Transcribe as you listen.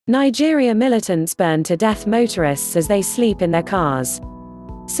Nigeria militants burn to death motorists as they sleep in their cars.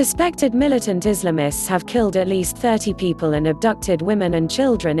 Suspected militant Islamists have killed at least 30 people and abducted women and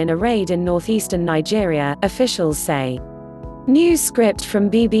children in a raid in northeastern Nigeria, officials say. News script from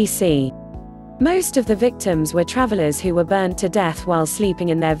BBC. Most of the victims were travelers who were burnt to death while sleeping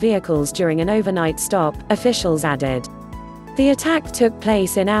in their vehicles during an overnight stop, officials added. The attack took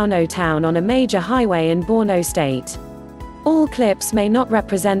place in Auno town on a major highway in Borno State. All clips may not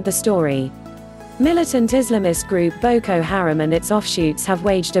represent the story. Militant Islamist group Boko Haram and its offshoots have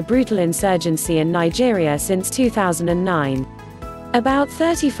waged a brutal insurgency in Nigeria since 2009. About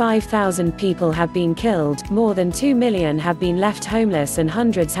 35,000 people have been killed, more than 2 million have been left homeless and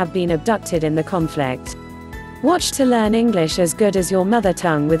hundreds have been abducted in the conflict. Watch to learn English as good as your mother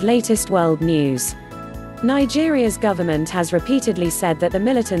tongue with latest world news. Nigeria's government has repeatedly said that the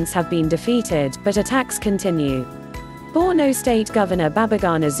militants have been defeated, but attacks continue. Borno State Governor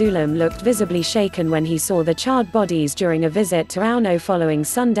Babagana Zulum looked visibly shaken when he saw the charred bodies during a visit to Auno following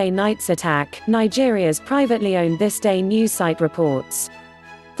Sunday night's attack, Nigeria's privately owned This Day news site reports.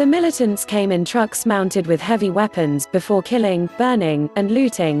 The militants came in trucks mounted with heavy weapons before killing, burning, and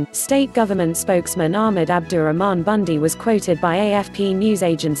looting, state government spokesman Ahmed Abdurrahman Bundi was quoted by AFP news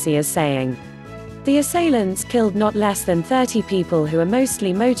agency as saying. The assailants killed not less than 30 people who are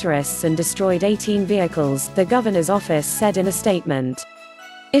mostly motorists and destroyed 18 vehicles, the governor's office said in a statement.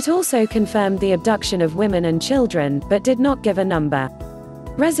 It also confirmed the abduction of women and children, but did not give a number.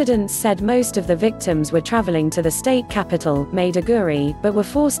 Residents said most of the victims were traveling to the state capital, Maiduguri, but were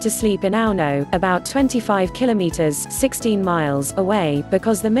forced to sleep in Auno, about 25 kilometers (16 miles) away,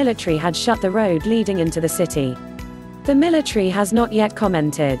 because the military had shut the road leading into the city. The military has not yet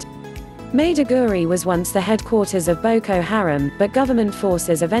commented. Maiduguri was once the headquarters of Boko Haram, but government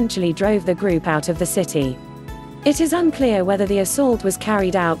forces eventually drove the group out of the city. It is unclear whether the assault was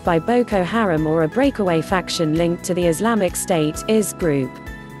carried out by Boko Haram or a breakaway faction linked to the Islamic State (IS) group.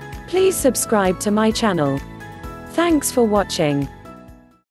 Please subscribe to my channel. Thanks for watching.